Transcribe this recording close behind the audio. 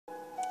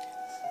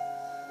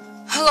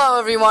Hello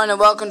everyone and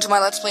welcome to my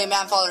Let's Play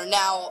Manfather.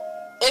 Now,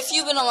 if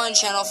you've been on my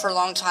channel for a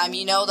long time,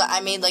 you know that I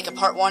made like a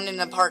part 1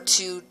 and a part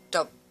 2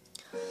 to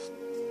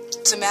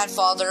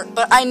Manfather,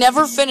 but I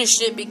never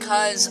finished it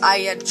because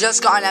I had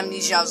just gotten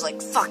amnesia. I was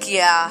like, fuck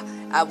yeah.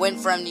 I went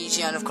for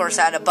amnesia and of course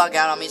I had a bug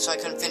out on me so I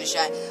couldn't finish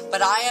that.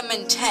 But I am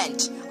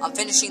intent on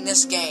finishing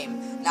this game.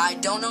 Now I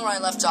don't know where I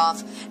left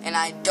off and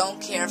I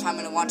don't care if I'm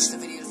going to watch the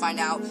video to find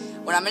out.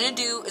 What I'm going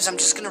to do is I'm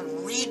just going to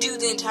redo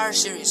the entire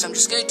series. So I'm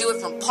just going to do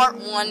it from part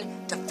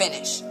 1 to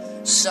finish.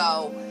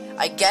 So,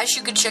 I guess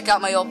you could check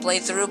out my old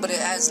playthrough, but it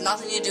has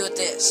nothing to do with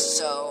this.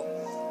 So,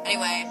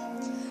 anyway,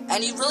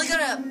 and you really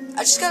gotta,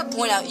 I just gotta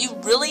point out, you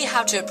really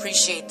have to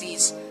appreciate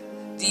these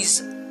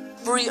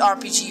free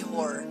RPG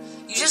horror.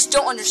 You just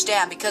don't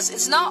understand, because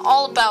it's not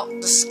all about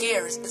the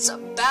scares, it's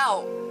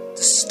about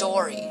the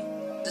story.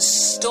 The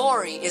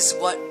story is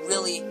what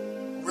really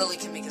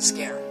can make it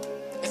scare.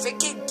 If it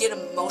can get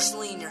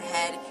emotionally in your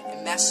head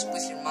and mess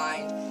with your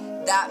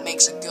mind, that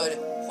makes a good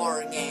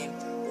horror game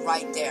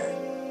right there.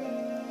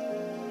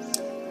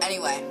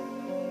 Anyway,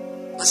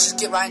 let's just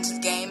get right into the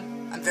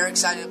game. I'm very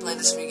excited to play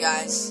this for you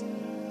guys.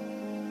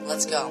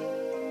 Let's go.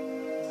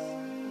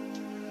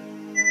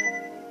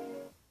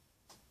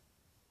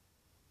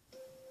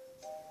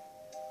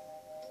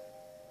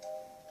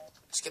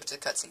 Skip to the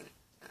cutscene.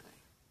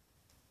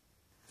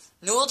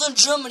 Northern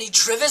Germany,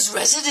 Trevor's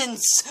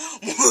residence.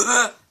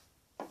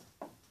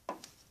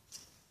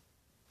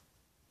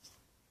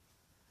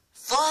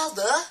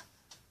 Father?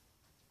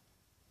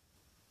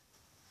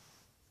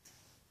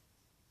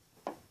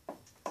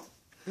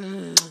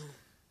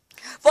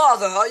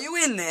 Father, are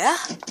you in there?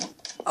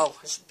 Oh,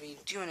 I should be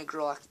doing a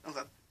girl act.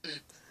 Okay.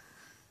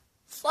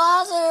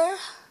 Father?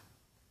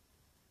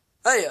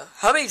 Hey,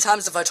 how many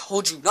times have I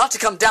told you not to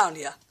come down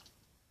here?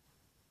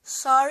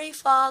 Sorry,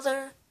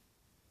 Father.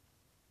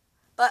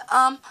 But,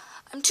 I'm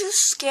too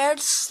scared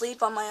to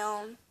sleep on my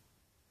own.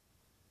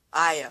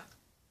 Aya.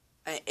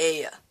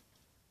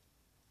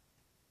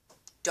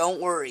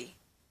 Don't worry.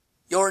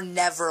 You're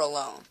never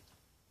alone.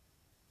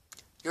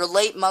 Your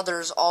late mother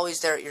is always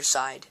there at your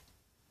side.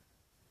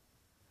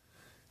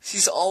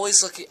 She's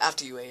always looking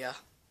after you, Aya.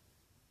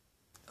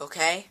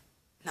 Okay?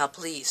 Now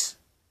please,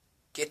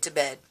 get to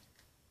bed.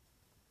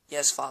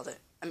 Yes, Father.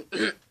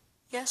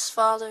 Yes,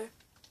 Father.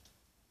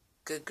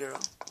 Good girl.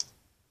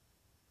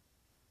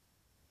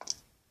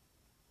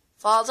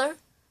 Father,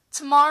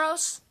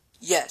 tomorrow's?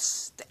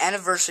 Yes, the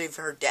anniversary of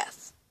her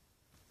death.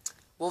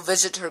 We'll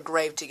visit her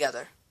grave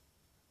together.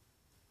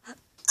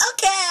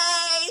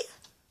 Okay!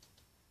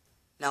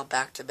 Now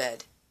back to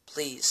bed,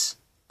 please.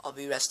 I'll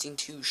be resting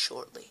too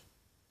shortly.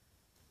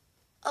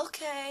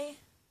 Okay.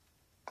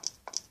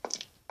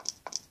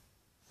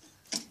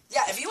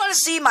 Yeah, if you want to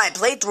see my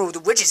playthrough of the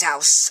witch's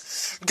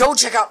house, go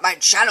check out my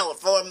channel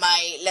for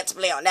my Let's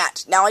Play on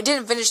that. Now, I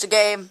didn't finish the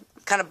game.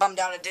 I'm kind of bummed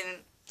out I didn't.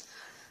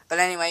 But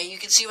anyway, you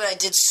can see what I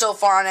did so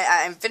far on it.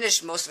 I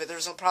finished most of it.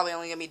 There's probably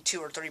only going to be 2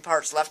 or 3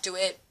 parts left to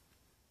it.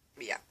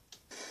 But yeah.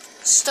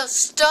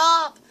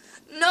 Stop!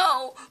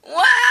 No!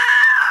 Wah!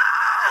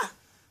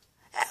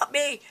 Help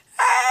me!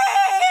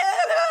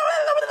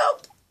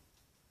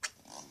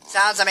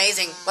 Sounds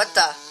amazing. What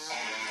the?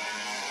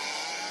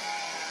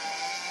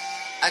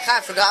 I kind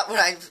of forgot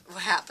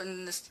what happened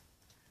in this.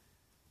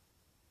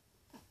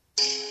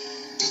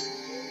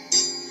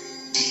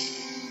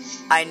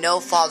 I know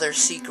Father's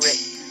secret.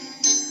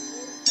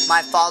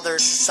 My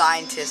father's a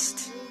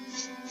scientist.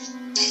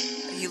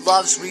 He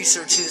loves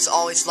research and is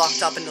always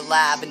locked up in the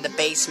lab in the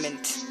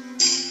basement.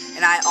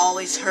 And I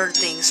always heard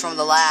things from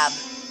the lab.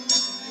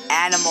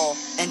 Animal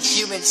and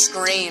human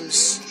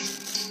screams.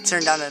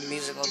 Turn down the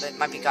music a little bit,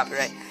 might be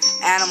copyright.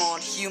 Animal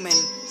and human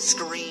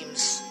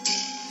screams.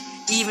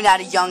 Even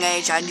at a young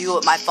age, I knew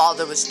what my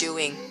father was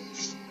doing.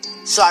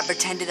 So I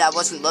pretended I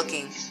wasn't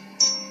looking.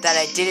 That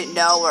I didn't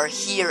know or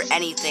hear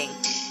anything.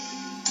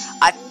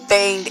 I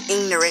feigned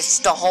ignorance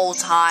the whole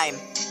time.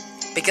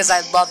 Because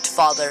I loved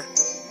Father.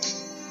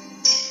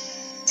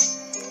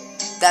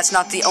 That's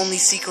not the only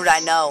secret I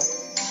know.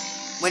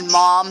 When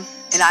Mom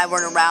and I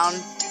weren't around,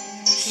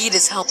 he'd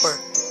his helper.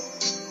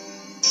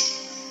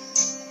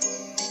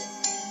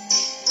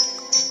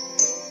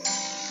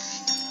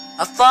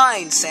 A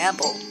fine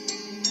sample.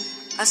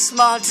 A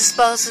small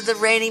dispose of the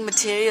raining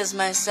materials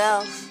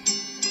myself.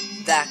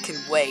 That can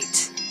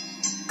wait.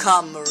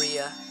 Come,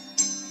 Maria.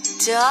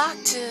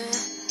 Doctor.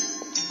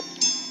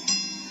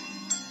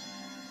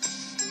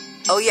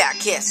 Oh yeah,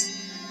 kiss.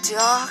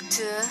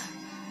 Doctor.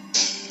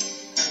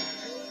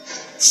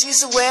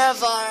 She's aware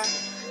of our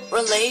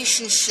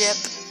relationship.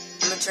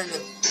 I'm gonna turn the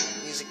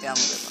music down a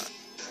little bit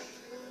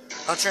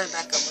more. I'll turn it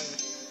back up.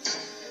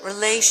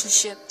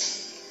 Relationship.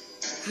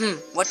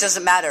 What does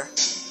it matter?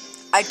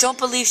 I don't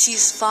believe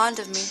she's fond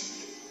of me.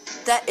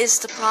 That is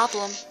the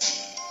problem.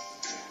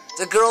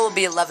 The girl will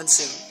be 11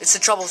 soon. It's a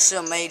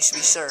troublesome age to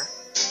be sure.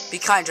 Be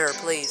kind to her,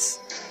 please.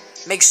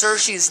 Make sure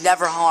she is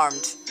never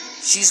harmed.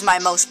 She's my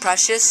most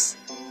precious.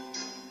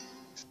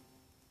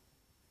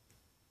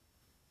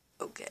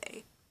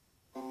 Okay.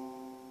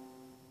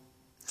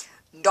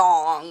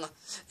 Dong.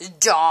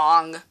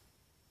 Dong.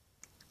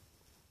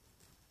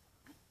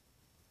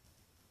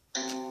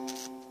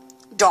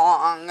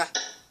 Dong.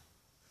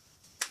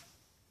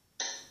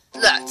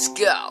 Let's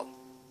go.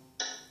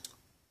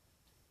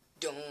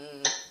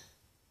 Dong.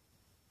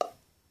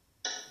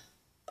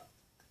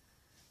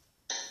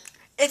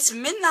 It's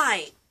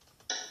midnight.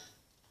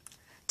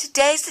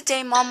 Today's the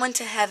day Mom went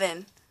to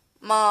heaven.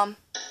 Mom.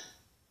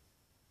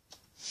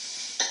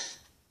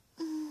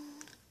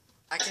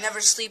 I can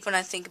never sleep when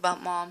I think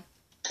about Mom.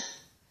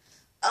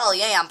 Oh,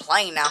 yeah, I'm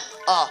playing now.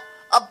 Oh,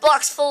 a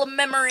box full of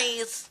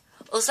memories.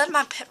 Oh, is that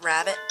my pet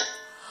rabbit?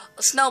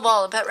 A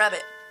snowball, a pet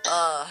rabbit.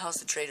 How's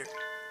the trader?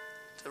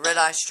 The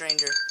red-eye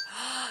stranger.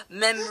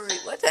 Memory.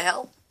 What the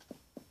hell?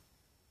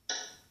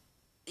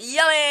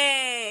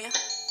 Yummy!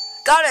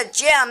 Got a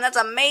gem. That's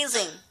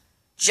amazing.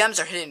 Gems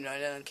are hidden. I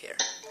don't care.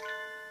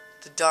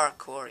 The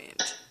Dark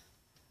Orient.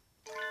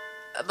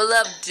 A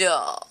beloved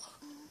doll.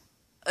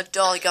 A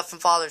doll he got from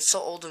father. It's so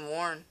old and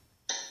worn.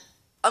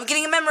 I'm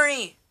getting a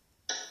memory.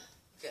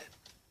 Okay.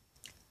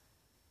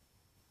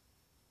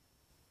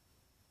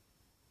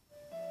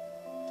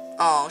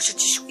 Oh, such a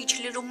sweet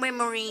little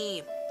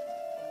memory.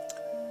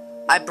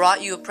 I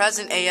brought you a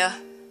present, Aya.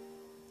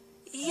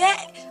 Yay!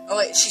 Oh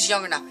wait, she's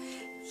younger now.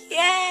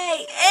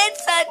 Yay!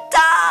 It's a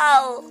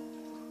doll!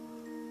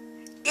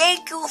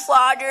 Thank you,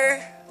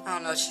 Father. I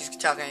don't know if she's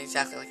talking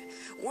exactly like it.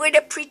 What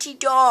a pretty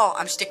doll.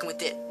 I'm sticking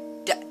with it.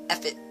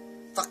 F it.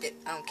 Fuck it.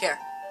 I don't care.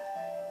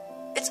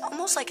 It's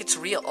almost like it's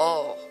real.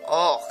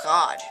 Oh,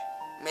 God.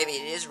 Maybe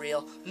it is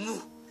real.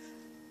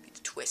 Be the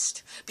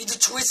twist. Be the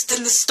twist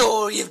in the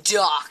story of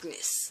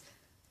darkness.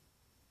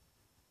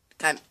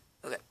 Okay.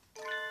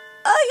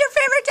 Oh, your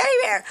favorite teddy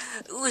bear.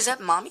 Ooh, is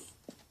that Mommy?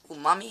 Ooh,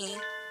 Mommy.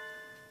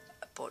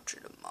 A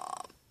portrait of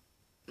Mom.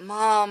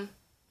 Mom.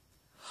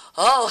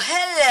 Oh,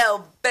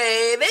 hello,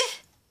 baby.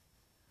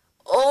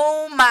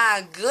 Oh,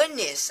 my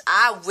goodness.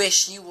 I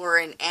wish you were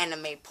in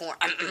anime porn.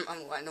 I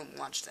don't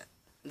watch that.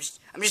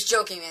 I'm just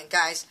joking, man,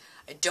 guys.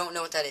 I don't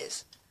know what that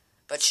is.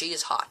 But she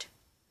is hot.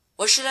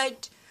 What should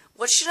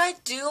I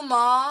do,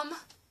 Mom?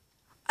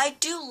 I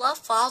do love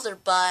Father,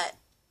 but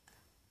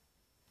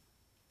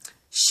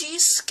she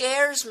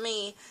scares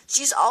me.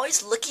 She's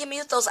always looking at me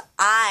with those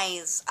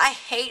eyes. I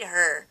hate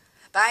her.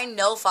 But I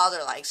know Father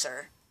likes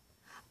her.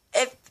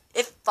 If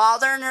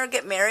Father and her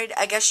get married,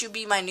 I guess she'll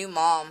be my new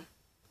mom.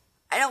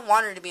 I don't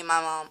want her to be my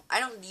mom. I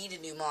don't need a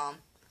new mom.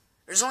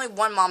 There's only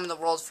one mom in the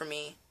world for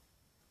me.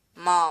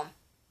 Mom.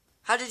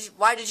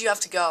 Why did you have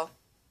to go?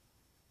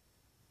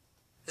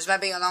 This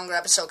might be a longer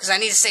episode, because I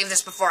need to save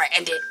this before I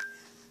end it.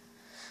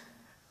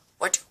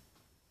 What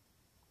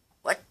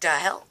the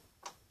hell?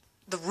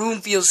 The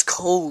room feels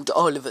cold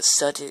all of a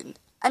sudden.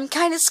 I'm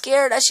kind of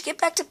scared. I should get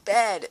back to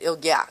bed. Oh,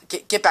 yeah.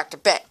 Get back to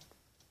bed.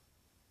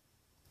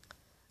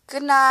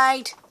 Good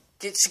night.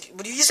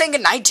 What are you saying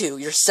good night to?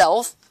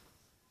 Yourself?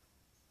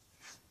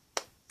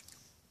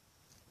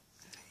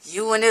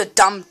 You and the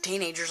dumb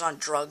teenagers on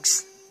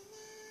drugs.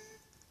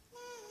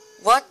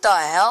 What the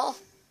hell?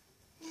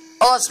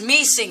 Oh, it's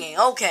me singing.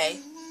 Okay.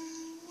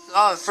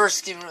 Oh,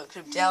 first give me a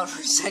creep down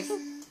for a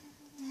second.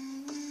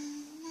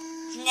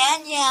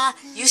 Nanya,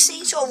 you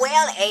sing so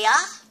well, Aya.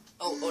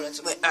 Oh,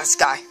 that's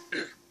Guy.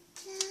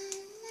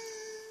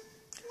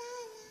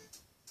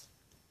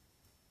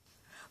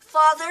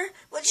 Father,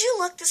 would you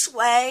look this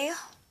way?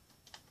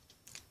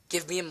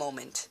 Give me a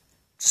moment.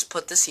 Just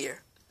put this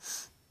here.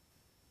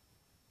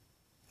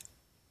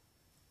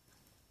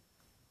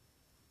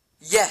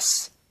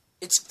 Yes,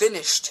 it's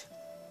finished.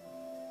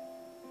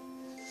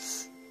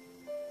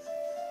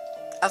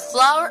 A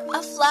flower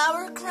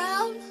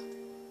crown?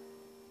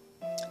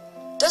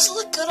 Does it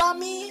look good on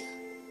me?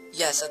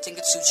 Yes, I think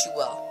it suits you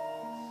well.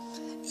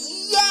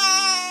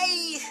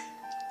 Yay!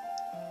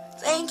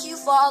 Thank you,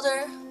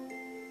 Father.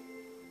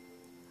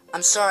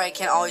 I'm sorry I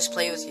can't always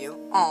play with you.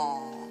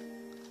 Aww.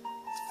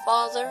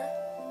 Father?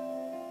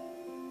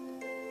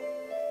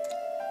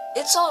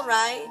 It's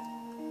alright.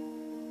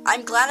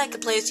 I'm glad I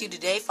could play with you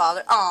today,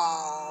 Father.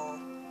 Aww.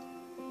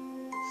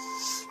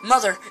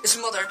 Mother. It's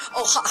Mother.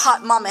 Oh,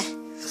 hot mommy.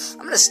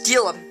 I'm gonna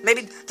steal him.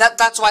 Maybe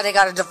that's why they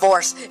got a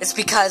divorce. It's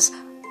because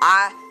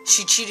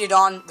she cheated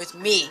on with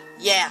me.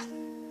 Yeah.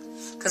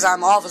 Because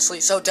I'm obviously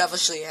so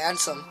devilishly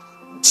handsome.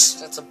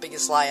 That's the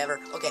biggest lie ever.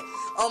 Okay.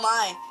 Oh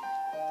my.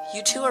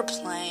 You two are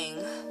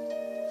playing.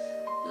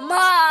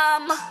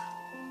 Mom!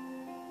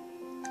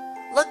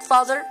 Look,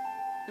 Father.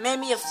 Made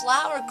me a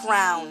flower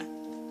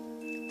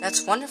crown.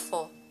 That's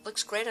wonderful.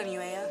 Looks great on you,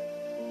 Aya.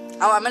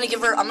 Oh, I'm gonna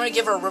give her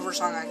a river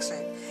song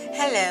accent.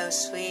 Hello,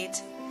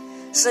 sweet.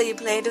 So you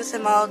played with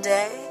him all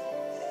day?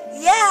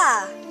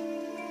 Yeah.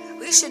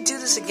 We should do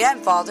this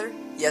again, Father.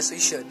 Yes, we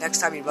should. Next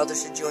time your mother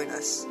should join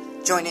us.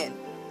 Join in.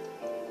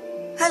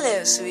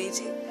 Hello,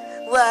 sweetie.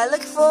 Well, I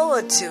look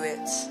forward to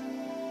it.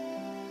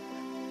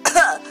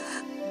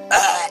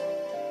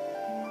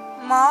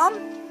 Mom?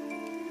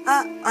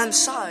 I'm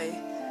sorry.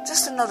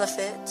 Just another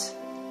fit.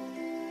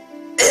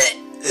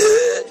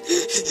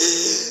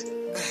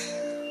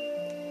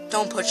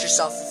 Don't push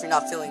yourself if you're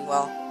not feeling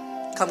well.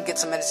 Come get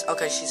some medicine.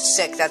 Okay, she's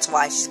sick. That's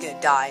why she's gonna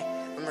die.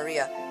 But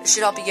Maria, it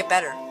should help you get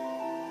better.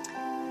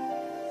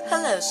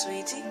 Hello,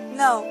 sweetie.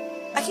 No,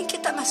 I can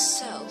get that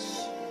myself.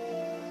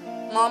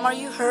 Mom, are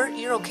you hurt?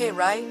 You're okay,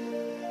 right?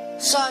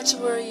 Sorry to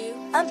worry you.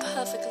 I'm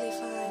perfectly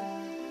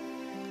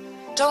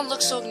fine. Don't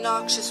look so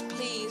obnoxious,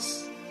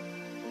 please.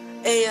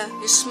 Aya,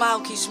 your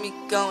smile keeps me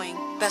going,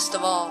 best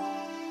of all.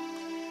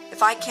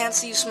 If I can't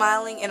see you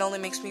smiling, it only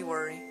makes me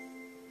worry.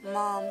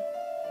 Mom,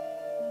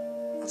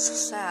 that's so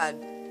sad.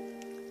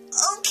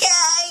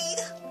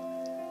 Okay.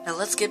 Now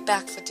let's get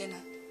back for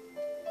dinner.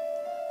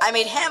 I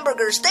made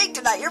hamburger steak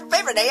tonight, your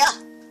favorite, Aya.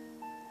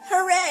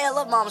 Hooray, I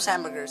love Mom's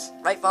hamburgers.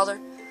 Right, Father?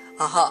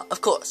 Uh-huh,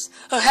 of course.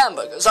 Her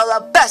hamburgers are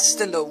the best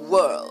in the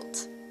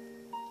world.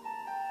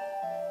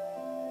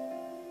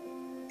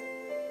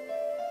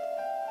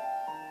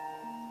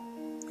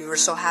 We were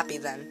so happy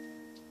then.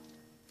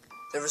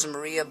 There was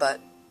Maria,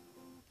 but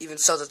even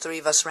so, the three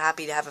of us were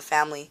happy to have a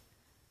family.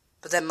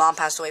 But then Mom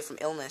passed away from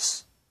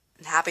illness.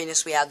 And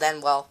happiness we had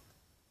then, well...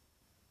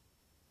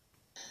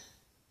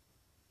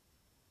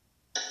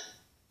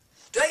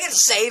 Do I get to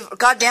save?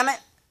 God damn it.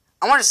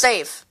 I want to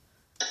save.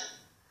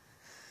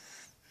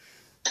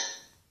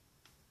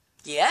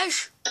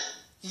 Yes?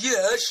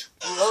 Yes.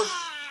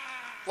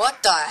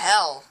 What the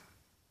hell?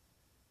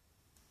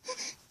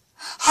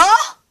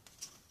 Huh?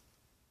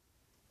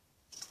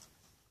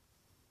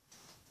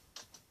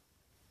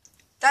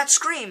 That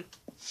scream.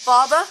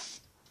 Father?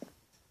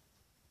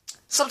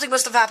 Something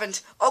must have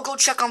happened. I'll go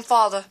check on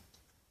Father.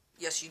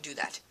 Yes, you do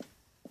that.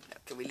 Now,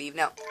 can we leave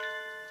now?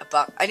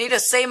 I need to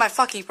save my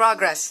fucking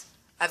progress.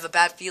 I have a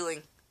bad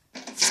feeling.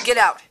 Just get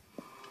out.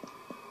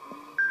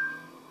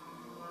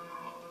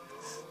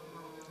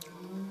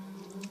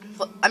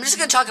 I'm just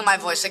gonna talk in my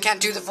voice. I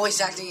can't do the voice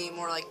acting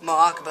anymore like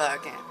Mock, but I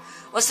can.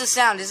 What's the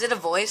sound? Is it a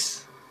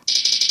voice?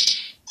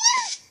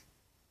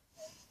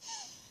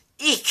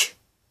 Eek!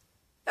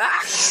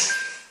 Ah!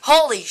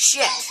 Holy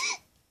shit!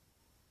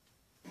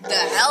 The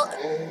hell?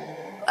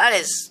 That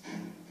is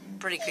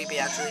pretty creepy,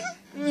 actually.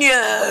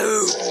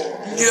 No!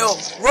 No!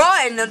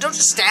 Run! No, don't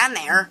just stand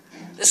there.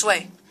 This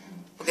way.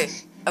 Okay.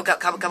 I'm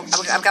coming.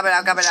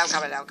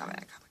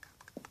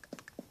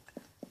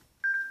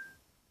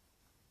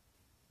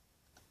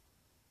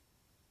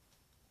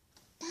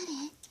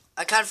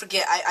 I kind of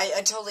forget.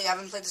 I totally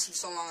haven't played this in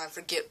so long. I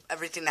forget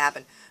everything that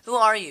happened. Who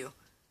are you?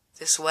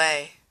 This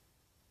way.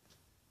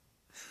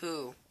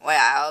 Who?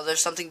 Wow,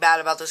 there's something bad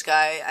about this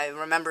guy. I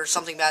remember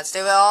something bad. Stay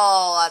away.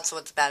 Oh, that's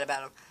what's bad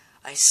about him.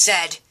 I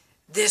said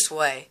this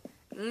way.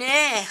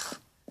 Nah.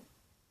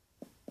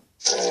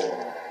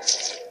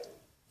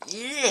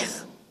 Yeah.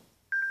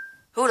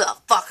 Who the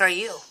fuck are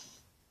you?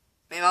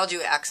 Maybe I'll do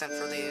an accent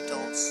for the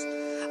adults.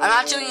 I'm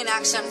not doing an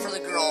accent for the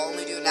girl. I'll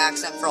only do an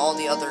accent for all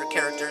the other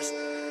characters.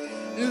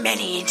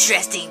 Many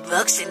interesting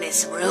books in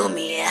this room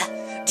here.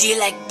 Do you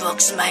like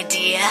books, my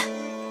dear?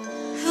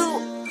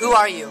 Who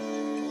are you?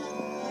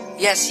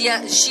 Yes, she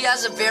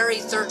has a very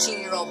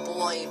 13-year-old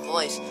boy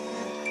voice.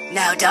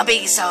 No, don't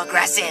be so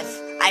aggressive.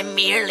 I'm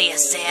merely a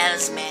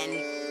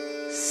salesman.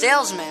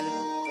 Salesman?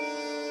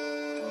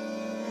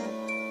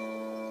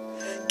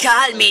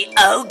 Call me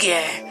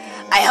Ogre.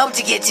 I hope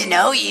to get to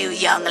know you,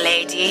 young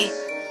lady.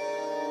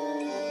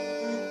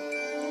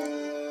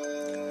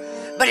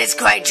 But it's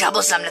quite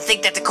troublesome to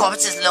think that the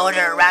corpses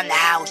loiter around the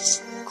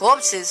house.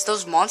 Corpses?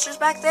 Those monsters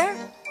back there?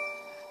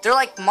 They're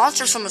like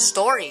monsters from a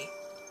story.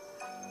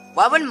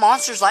 Why would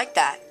monsters like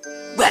that?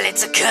 Well,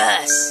 it's a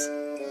curse.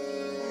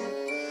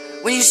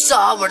 When you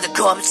saw were the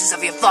corpses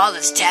of your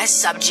father's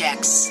test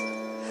subjects.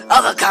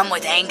 Overcome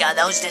with anger,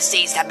 those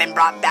deceased have been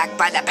brought back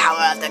by the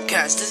power of the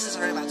curse. This is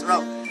hurting my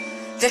throat.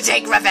 To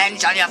take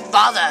revenge on your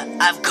father,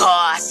 of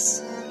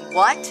course.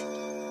 What?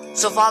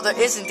 So father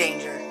is in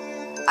danger.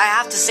 I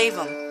have to save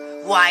him.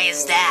 Why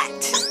is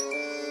that?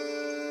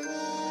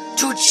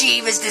 To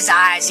achieve his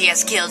desires, he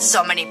has killed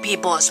so many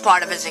people as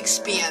part of his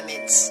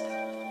experiments.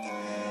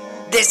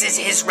 This is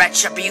his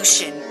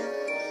retribution.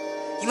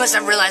 You must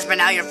have realized by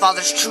now your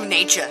father's true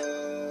nature.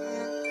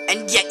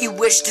 And yet you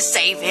wish to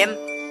save him?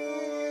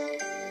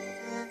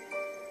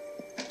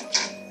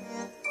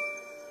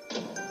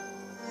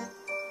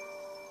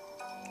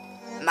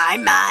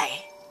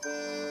 My.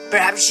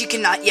 Perhaps she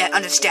cannot yet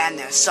understand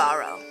their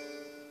sorrow.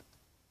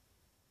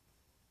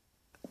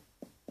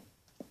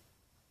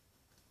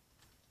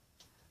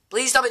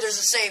 Please tell me there's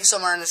a save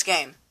somewhere in this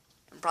game.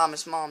 And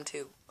promise Mom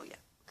too. Oh yeah,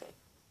 okay.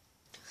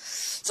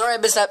 Sorry I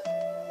missed that.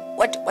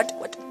 What?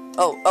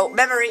 Oh,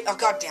 memory. Oh,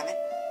 god damn it.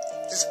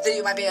 This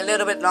video might be a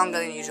little bit longer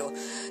than usual.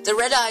 The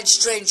red-eyed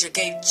stranger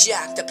gave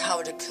Jack the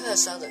power to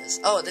curse others.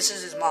 Oh, this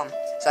is his mom.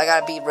 So I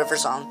gotta beat River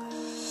Song.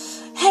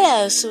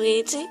 Hello,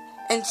 sweetie.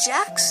 And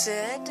Jack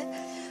said,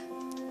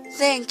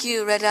 thank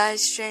you, red-eyed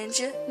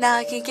stranger. Now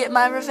I can get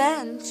my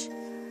revenge.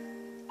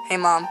 Hey,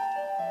 Mom.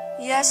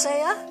 Yes,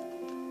 Aya?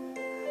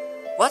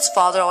 What's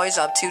Father always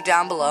up to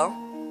down below?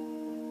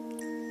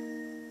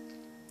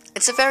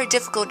 It's a very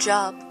difficult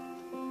job.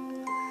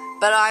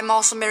 But I'm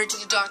also married to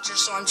the doctor,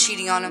 so I'm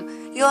cheating on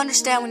him. You'll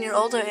understand when you're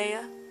older,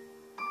 Aya.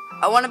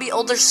 I want to be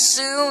older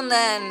soon,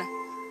 then.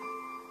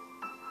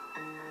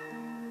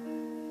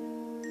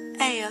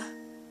 Aya.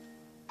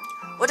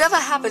 Whatever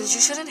happens,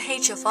 you shouldn't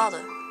hate your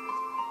father.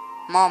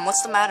 Mom,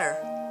 what's the matter?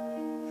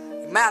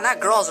 Man, that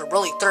girl is a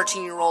really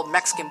 13-year-old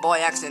Mexican boy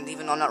accent,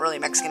 even though I'm not really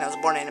Mexican. I was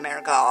born in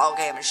America. Oh,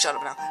 okay, I'm gonna shut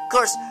up now. Of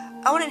course,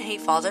 I wouldn't hate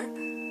father.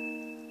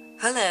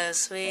 Hello,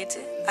 sweet.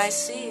 I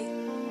see.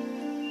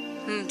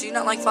 Do you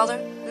not like father?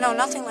 No,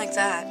 nothing like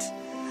that.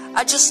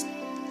 I just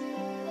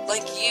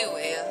like you,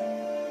 Aya.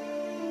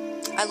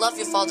 I love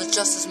your father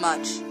just as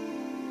much.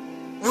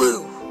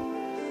 Woo!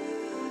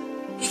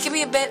 He can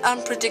be a bit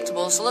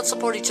unpredictable, so let's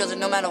support each other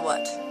no matter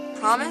what.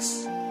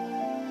 Promise?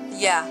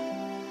 Yeah.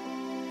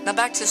 Now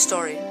back to the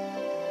story.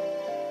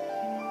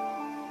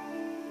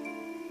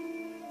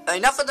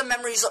 Enough of the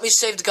memories, let me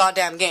save the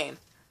goddamn game.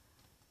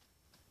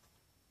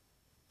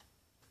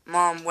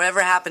 Mom,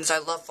 whatever happens, I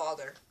love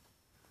father.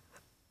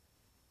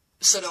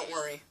 So don't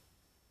worry.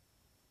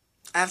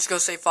 I have to go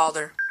save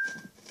father.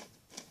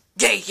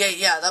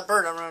 Yeah, that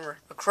bird, I remember.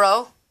 A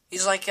crow?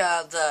 He's like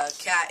the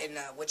cat in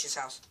Witch's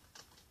house.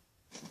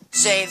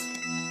 Save.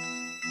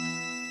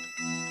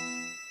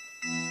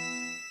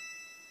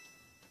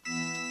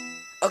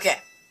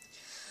 Okay.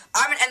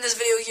 I'm going to end this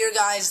video here,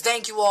 guys.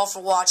 Thank you all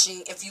for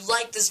watching. If you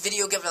like this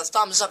video, give it a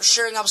thumbs up.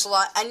 Sharing helps a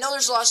lot. I know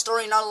there's a lot of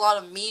story, not a lot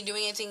of me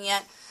doing anything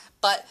yet,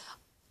 but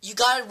you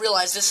gotta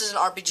realize this is an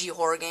RPG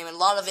horror game, and a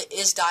lot of it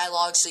is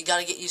dialogue, so you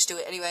gotta get used to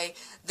it. Anyway,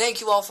 thank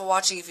you all for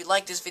watching. If you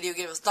like this video,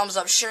 give it a thumbs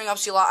up. Sharing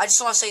helps you a lot. I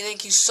just want to say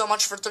thank you so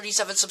much for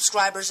 37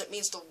 subscribers. It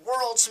means the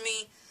world to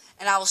me,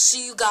 and I will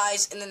see you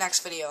guys in the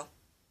next video.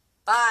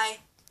 Bye.